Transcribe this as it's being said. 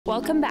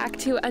Welcome back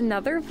to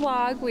another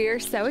vlog. We are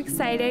so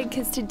excited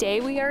because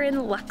today we are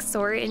in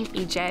Luxor in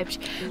Egypt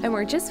and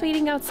we're just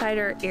waiting outside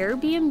our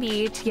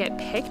Airbnb to get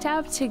picked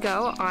up to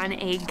go on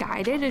a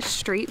guided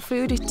street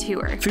food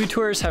tour. Food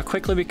tours have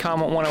quickly become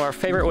one of our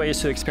favorite ways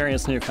to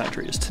experience new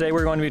countries. Today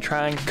we're going to be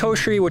trying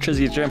koshary, which is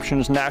the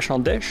Egyptians' national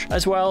dish,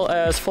 as well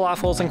as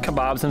falafels and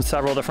kebabs and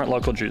several different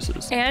local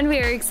juices. And we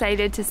are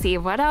excited to see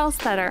what else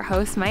that our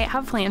host might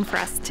have planned for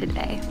us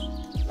today.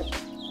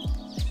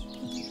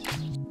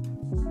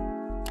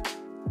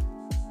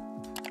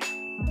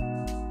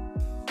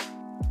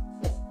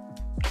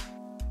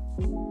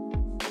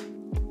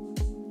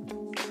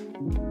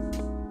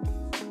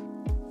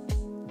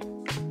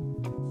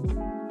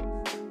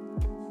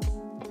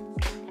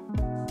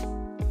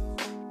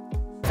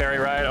 Ferry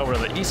ride over to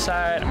the east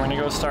side, and we're gonna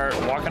go start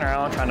walking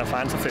around trying to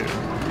find some food.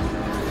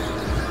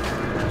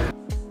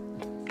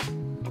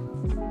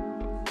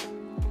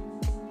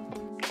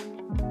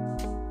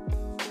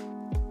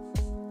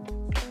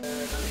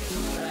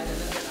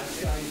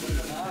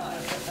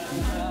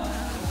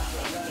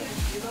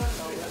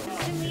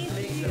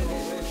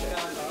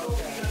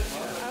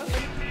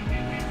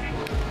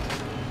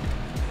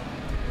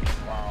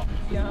 Wow.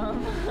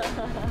 Yum.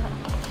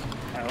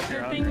 I hope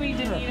you're Good thing we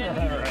didn't eat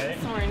anything right?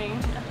 this morning.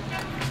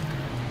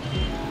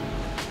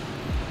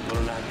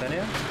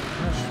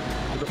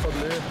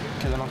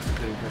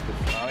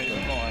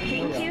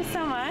 Thank you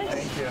so much.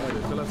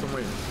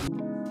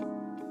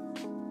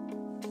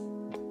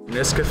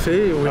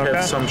 Nescafe, we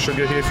have some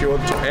sugar here if you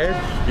want to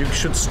add. You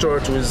should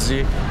start with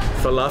the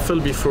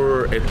falafel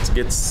before it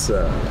gets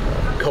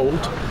cold.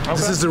 Okay.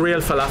 This is the real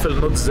falafel,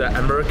 not the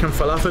American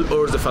falafel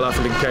or the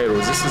falafel in Cairo.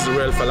 This is the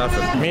real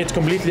falafel. Made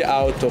completely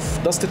out of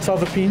dusted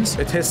fava beans.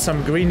 It has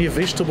some greeny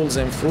vegetables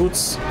and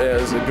fruits,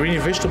 the greeny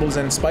vegetables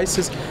and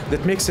spices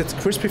that makes it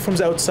crispy from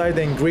the outside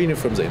and greeny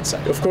from the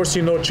inside. Of course,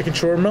 you know chicken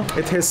shawarma.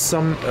 It has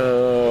some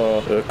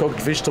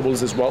cooked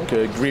vegetables as well,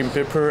 green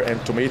pepper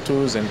and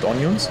tomatoes and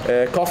onions.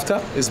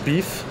 Kofta is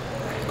beef.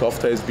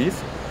 Kofta is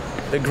beef.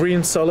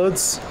 Green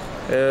salads.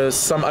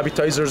 Some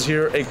appetizers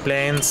here,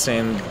 eggplants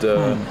and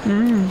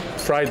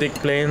fried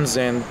eggplants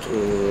and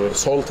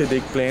salted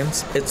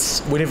eggplants.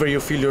 It's whenever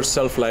you feel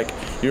yourself like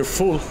you're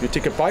full, you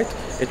take a bite,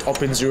 it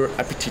opens your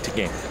appetite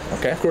again.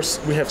 Okay. Of course,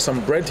 we have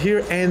some bread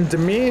here, and the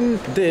main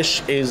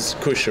dish is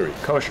koshary.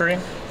 Koshary?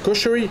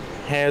 Koshary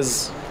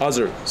has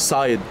other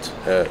side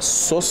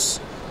sauces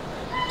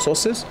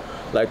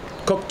like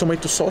cooked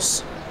tomato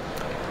sauce,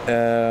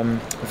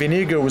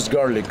 vinegar with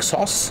garlic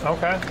sauce,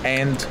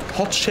 and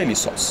hot chili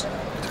sauce.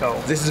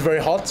 This is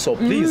very hot, so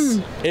please,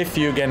 if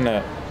you're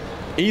gonna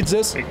eat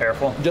this, be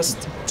careful.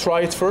 Just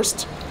try it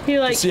first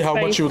to see how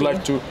much you would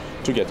like to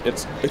get.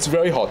 It's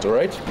very hot, all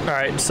right? All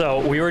right, so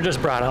we were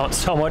just brought out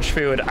so much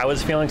food. I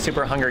was feeling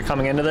super hungry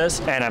coming into this,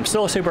 and I'm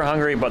still super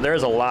hungry, but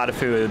there's a lot of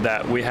food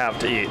that we have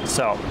to eat.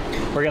 So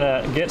we're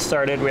gonna get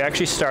started. We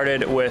actually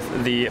started with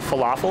the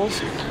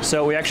falafels.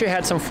 So we actually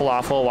had some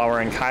falafel while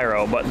we're in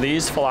Cairo, but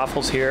these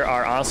falafels here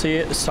are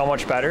honestly so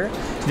much better.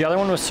 The other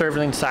one was served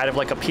inside of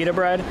like a pita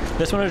bread.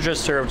 This one is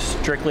just served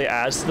strictly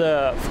as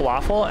the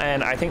falafel,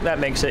 and I think that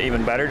makes it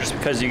even better just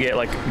because you get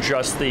like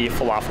just the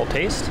falafel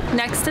taste.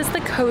 Next is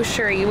the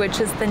koshary, which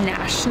is the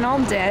national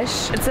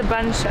dish. It's a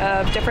bunch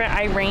of different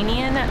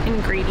Iranian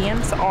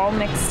ingredients all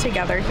mixed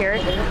together here.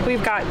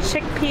 We've got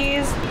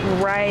chickpeas,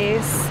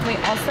 rice. We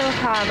also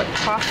have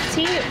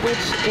kofti,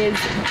 which is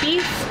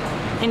beef,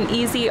 an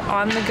easy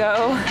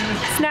on-the-go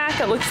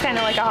snack. It looks kind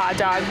of like a hot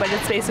dog, but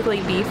it's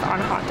basically beef on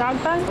a hot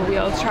dog bun.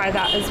 We'll try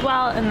that as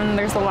well. And then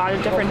there's a lot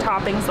of different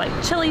toppings like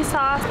chili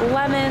sauce,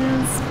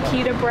 lemons,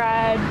 pita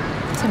bread,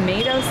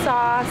 tomato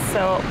sauce,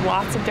 so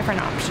lots of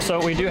different options.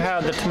 So we do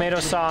have the tomato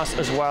sauce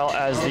as well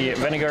as the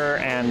vinegar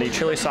and the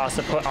chili sauce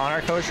to put on our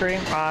koshary.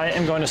 I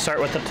am going to start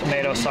with the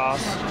tomato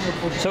sauce.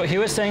 So he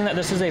was saying that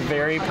this is a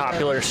very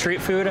popular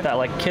street food, that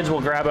like kids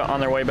will grab it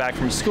on their way back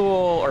from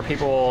school or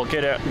people will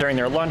get it during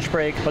their lunch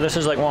break, but this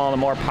is like one of the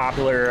more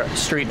popular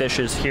street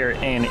dishes here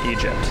in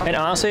Egypt. And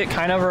honestly, it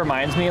kind of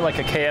reminds me like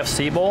a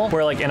KFC bowl,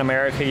 where like in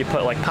America you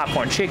put like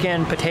popcorn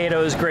chicken,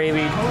 potatoes,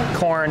 gravy,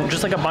 corn,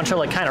 just like a bunch of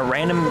like kind of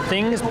random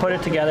things, put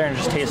it together and it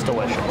just tastes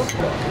delicious.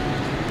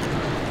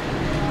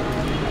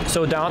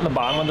 So down at the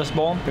bottom of this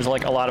bowl, there's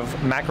like a lot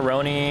of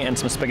macaroni and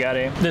some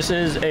spaghetti. This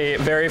is a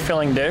very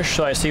filling dish,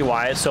 so I see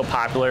why it's so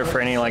popular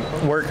for any like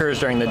workers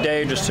during the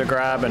day just to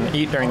grab and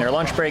eat during their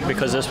lunch break,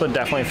 because this would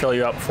definitely fill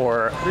you up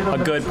for a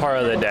good part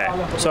of the day.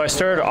 So I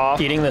started off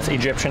eating this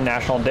Egyptian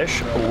national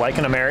dish like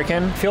an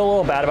American. Feel a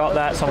little bad about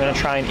that, so I'm gonna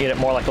try and eat it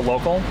more like a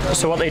local.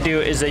 So what they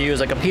do is they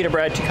use like a pita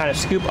bread to kind of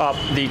scoop up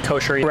the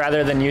koshary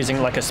rather than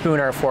using like a spoon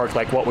or a fork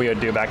like what we would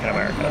do back in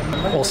America.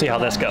 We'll see how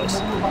this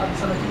goes.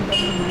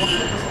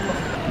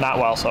 Not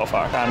well so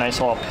far. Got a nice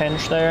little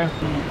pinch there.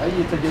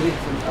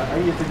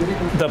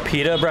 The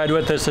pita bread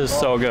with this is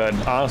so good.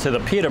 Honestly,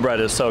 the pita bread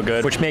is so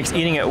good, which makes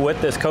eating it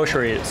with this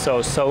koshary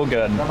so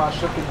good.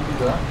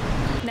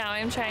 Now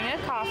I'm trying a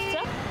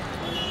kofta.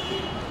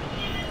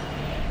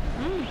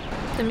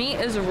 The meat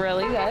is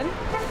really good.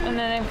 And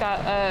then I've got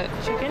a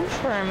chicken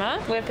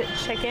shawarma with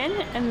chicken.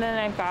 And then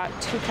I've got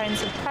 2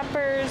 kinds of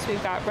peppers.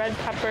 We've got red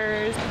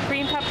peppers,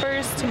 green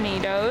peppers,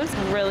 tomatoes.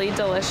 Really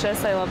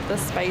delicious. I love the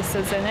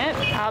spices in it.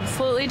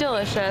 Absolutely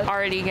delicious.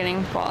 Already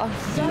getting full.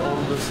 The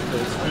oldest street in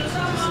the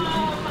city.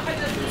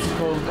 It's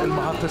called El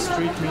Mahatta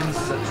Street, means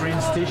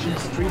train station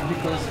street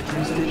because the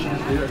train station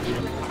is there.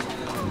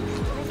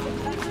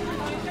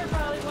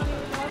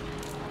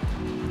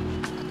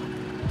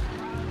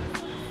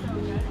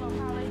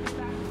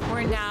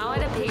 We're now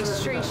at a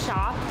pastry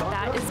shop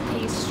that is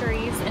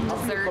pastries and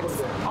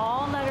desserts,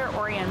 all that are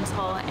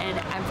oriental, and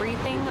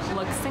everything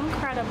looks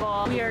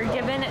incredible. We are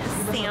given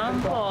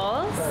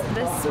samples.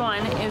 This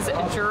one is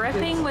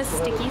dripping with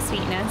sticky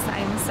sweetness.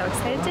 I'm so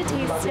excited to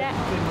taste it.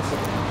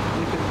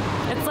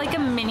 It's like a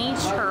mini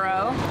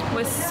churro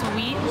with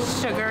sweet,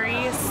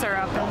 sugary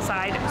syrup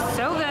inside.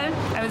 So good.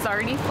 I was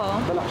already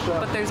full,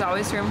 but there's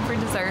always room for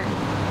dessert.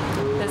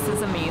 This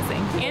is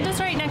amazing. And it's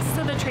right next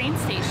to the train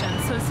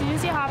station. So as soon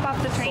as you hop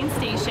off the train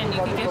station, you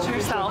can get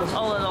yourself a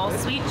little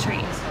sweet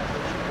treat.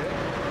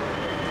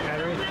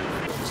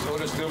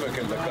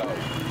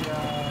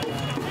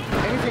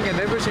 Anything and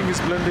everything is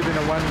blended in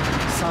a one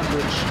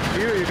sandwich.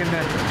 Here you're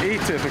gonna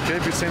eat it, okay?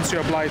 But since you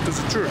apply it to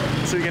the churro,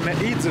 so you're gonna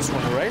eat this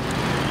one, right?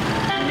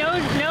 No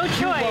choice.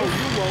 You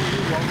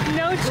won't.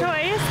 No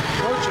choice.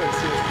 No choice.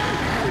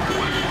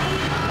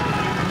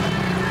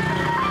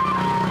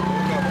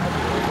 Yes.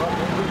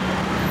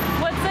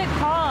 What's it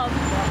called?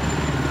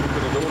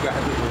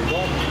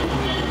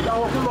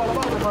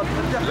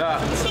 لا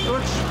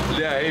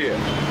لا هي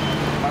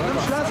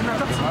مش لازم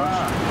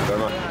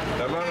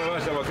تمام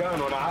ماشي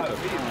مكان وانا عارف.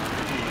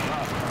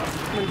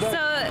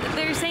 So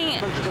they're saying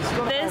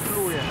this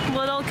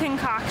little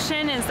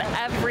concoction is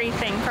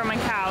everything from a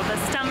cow. The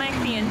stomach,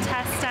 the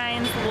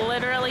intestines,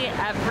 literally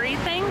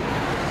everything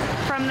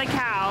from the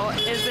cow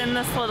is in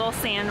this little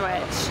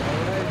sandwich.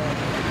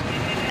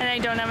 And I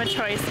don't have a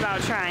choice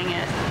about trying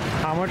it.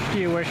 How much do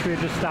you wish we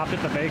had just stopped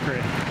at the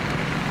bakery?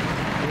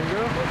 Here you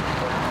go.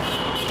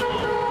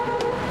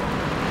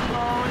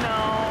 Oh no.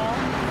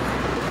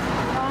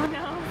 Oh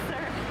no,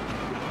 sir.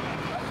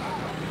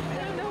 I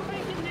don't know if I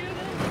can do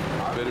this.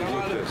 Better do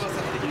this.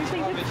 You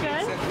think it's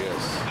good?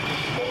 Yes.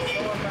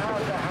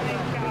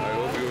 I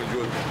hope you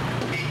enjoy.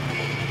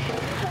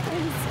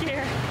 I'm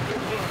scared.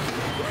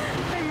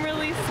 I'm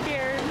really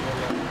scared.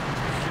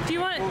 Do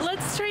you want,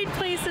 let's trade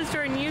places,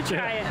 Jordan, you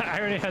try it. I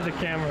already had the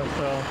camera,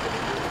 so.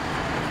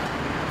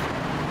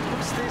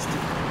 Looks tasty.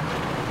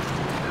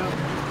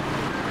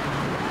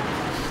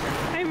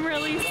 I'm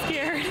really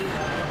scared.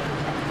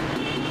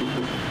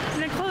 I'm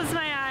gonna close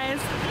my eyes.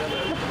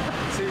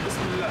 Say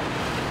Bismillah.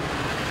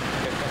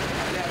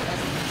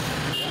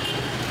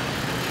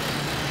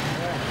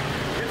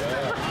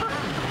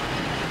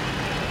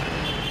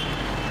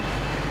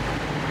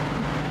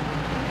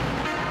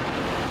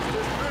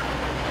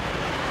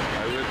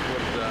 I went for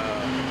the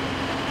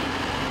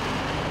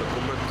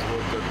comment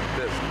for the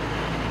test.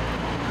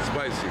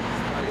 Spicy.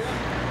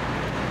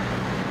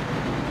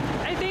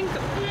 I think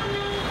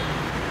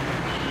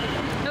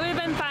it would have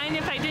been fine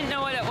if I didn't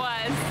know what it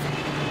was.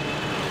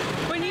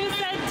 When you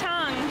said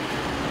tongue,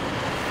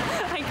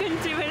 I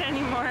couldn't do it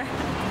anymore.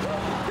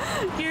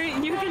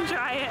 You can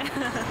try it.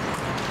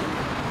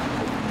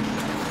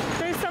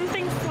 There's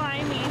something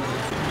slimy.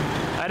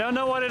 I don't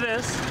know what it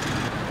is.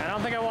 I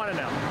don't think I want to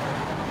know.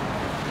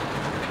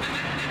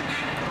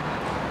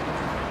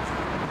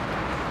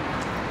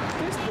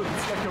 Tastes good.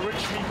 It's like a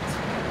rich meat.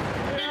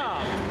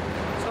 Yeah.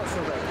 It's not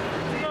so bad.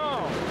 No.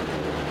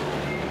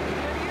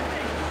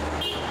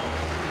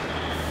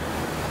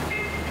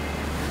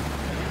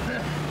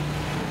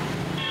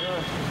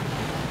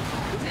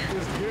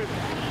 It's good.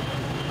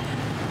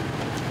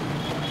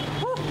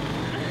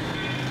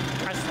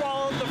 I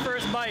swallowed the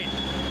first bite.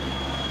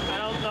 I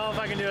don't know if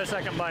I can do a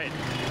second bite.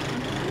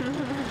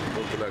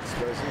 Don't you like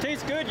spicy?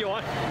 Tastes good, you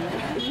want? I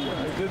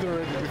did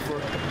already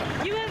before.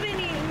 You haven't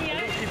eaten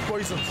yet. Eat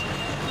poisons.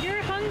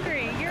 You're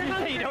hungry. You're You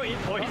hungry. don't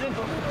eat poison?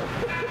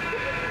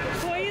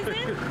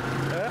 Poison?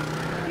 Yeah?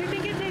 You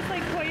think it tastes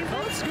like poison?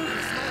 No, it's good.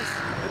 It's nice.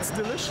 It's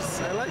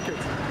delicious. I like it.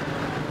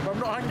 But I'm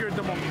not hungry at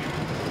the moment.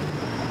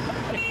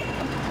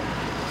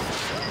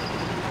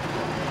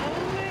 Oh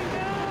my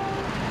god.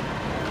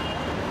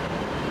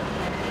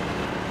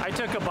 I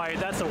took a bite.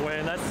 That's a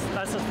win.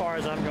 That's as far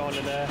as I'm going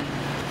today.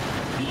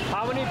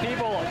 How many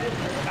people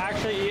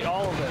actually eat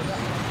all of this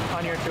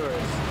on your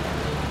tours?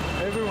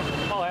 Everyone.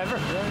 Oh, ever?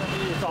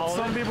 Yeah. It's all of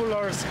Some it? people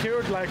are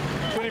scared, like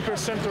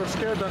 20% are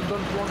scared and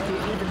don't want to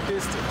even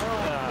taste it.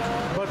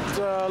 But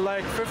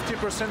like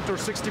 50% or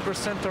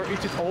 60% are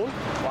eat it all.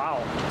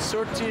 Wow.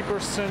 30% or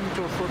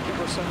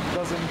 40%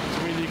 doesn't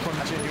really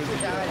continue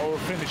or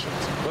finish it.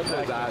 What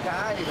was that?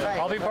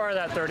 I'll be part of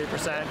that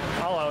 30%.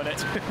 I'll own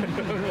it.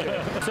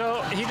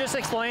 So he just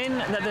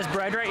explained that this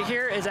bread right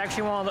here is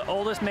actually one of the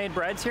oldest made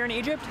breads here in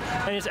Egypt,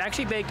 and it's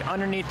actually baked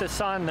underneath the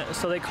sun,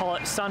 so they call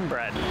it sun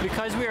bread.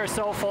 Because we are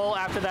so full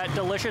after that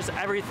delicious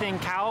everything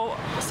cow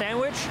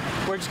sandwich,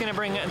 we're just gonna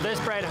bring this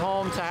bread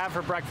home to have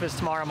for breakfast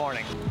tomorrow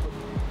morning.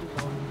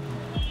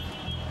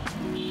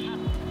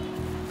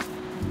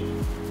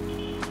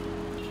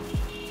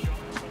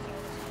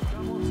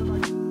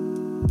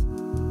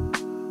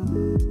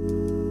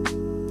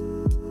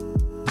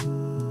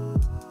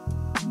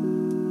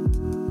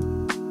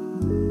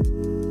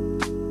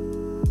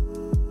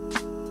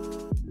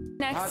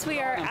 Next we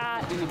are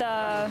at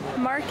the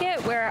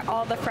market where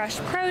all the fresh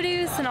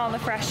produce and all the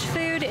fresh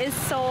food is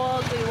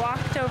sold. We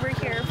walked over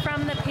here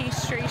from the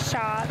pastry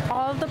shop.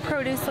 All of the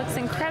produce looks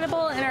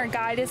incredible and our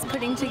guide is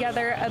putting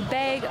together a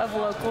bag of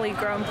locally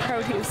grown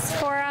produce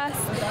for us.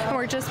 And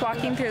we're just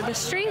walking through the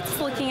streets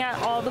looking at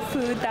all the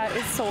food that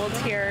is sold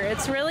here.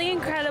 It's really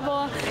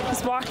incredible.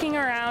 Just walking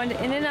around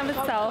in and of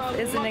itself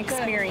is an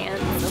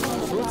experience.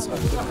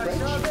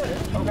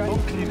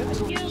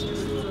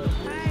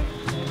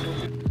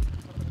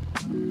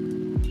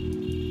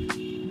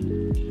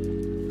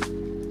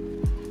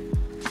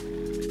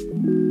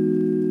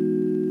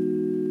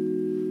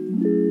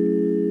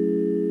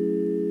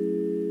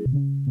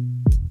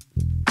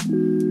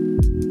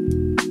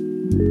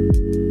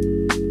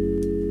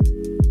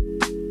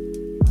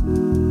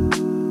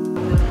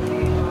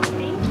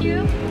 Thank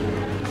you.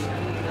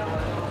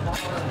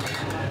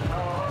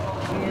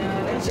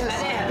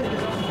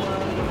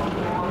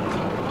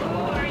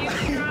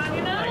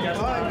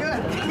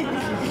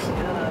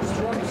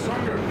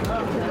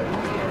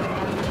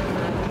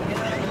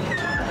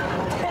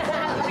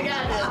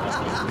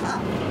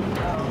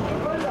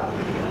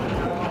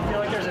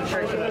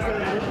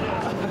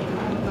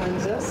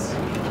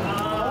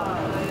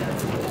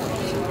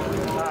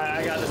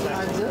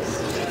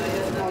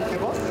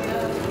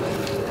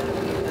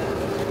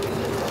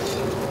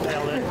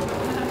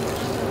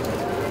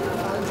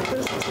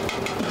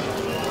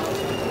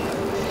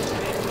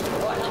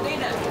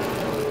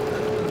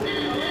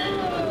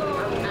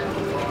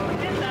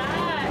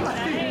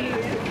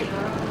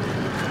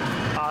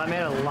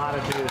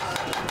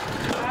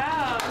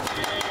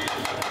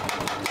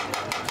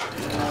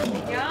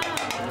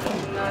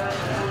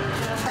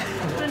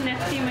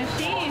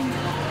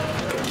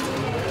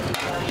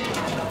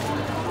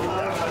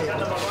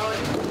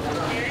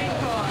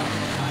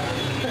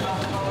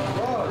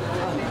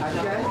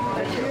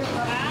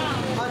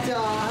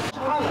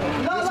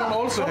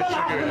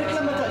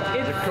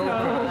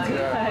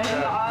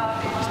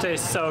 This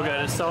tastes so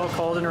good. It's so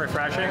cold and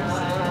refreshing.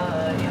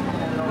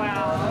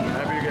 Wow.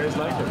 Happy you guys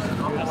like it.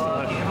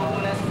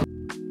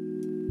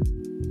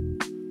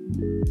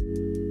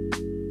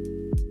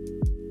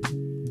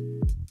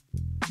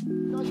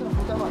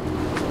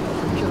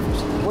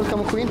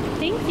 Welcome, Queen.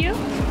 Thank you.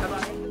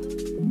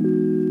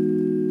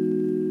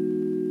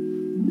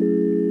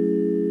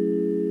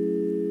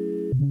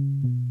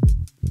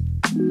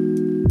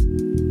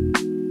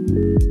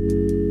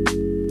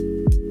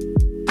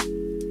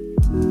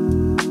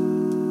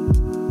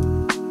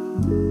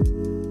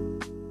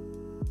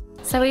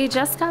 So we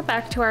just got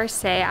back to our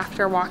stay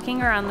after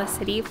walking around the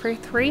city for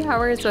 3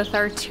 hours with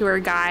our tour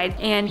guide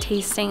and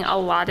tasting a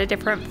lot of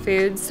different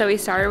foods. So we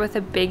started with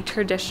a big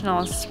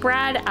traditional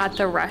spread at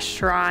the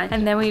restaurant,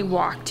 and then we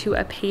walked to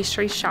a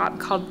pastry shop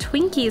called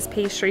Twinkie's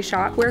Pastry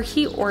Shop where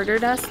he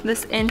ordered us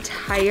this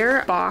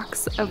entire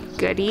box of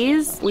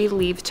goodies. We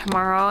leave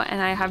tomorrow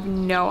and I have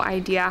no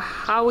idea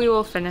how we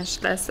will finish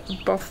this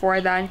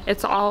before then.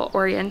 It's all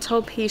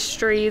Oriental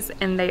pastries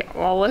and they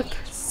all look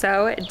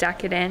so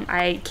decadent.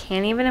 I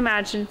can't even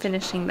imagine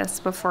finishing this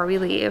before we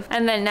leave.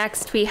 And then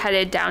next we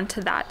headed down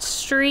to that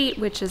street,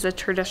 which is a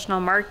traditional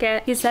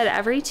market. He said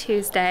every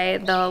Tuesday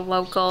the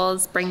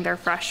locals bring their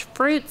fresh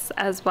fruits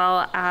as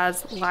well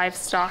as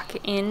livestock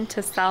in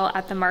to sell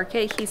at the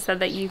market. He said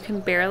that you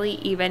can barely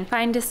even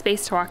find a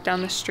space to walk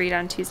down the street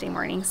on Tuesday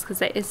mornings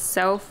because it is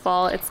so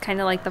full. It's kind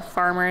of like the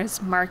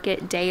farmers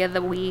market day of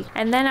the week.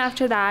 And then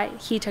after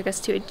that he took us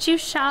to a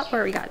juice shop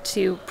where we got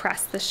to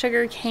press the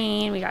sugar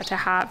cane. We got to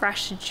have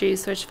fresh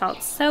juice, which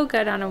felt so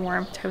good on a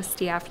warm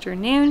toasty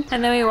afternoon.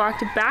 And then we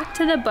walked back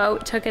to the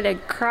boat, took it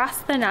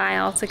across the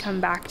Nile to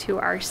come back to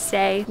our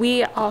stay.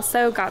 We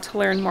also got to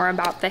learn more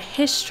about the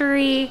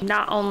history,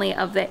 not only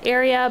of the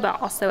area,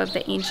 but also of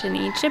the ancient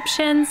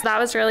Egyptians. That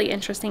was really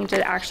interesting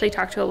to actually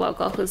talk to a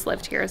local who's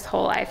lived here his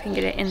whole life and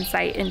get an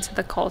insight into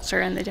the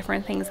culture and the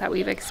different things that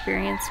we've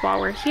experienced while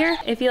we're here.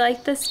 If you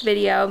like this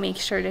video, make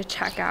sure to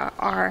check out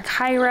our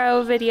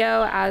Cairo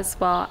video as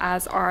well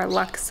as our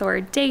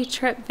Luxor day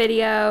trip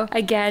video.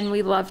 Again,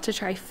 we love to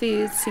try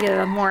foods to get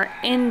a more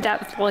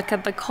in-depth look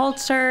at the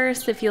culture.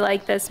 So if you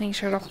like this, make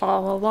sure to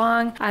follow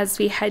along as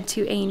we head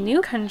to a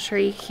new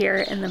country here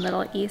in the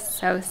Middle East.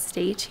 So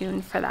stay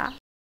tuned for that.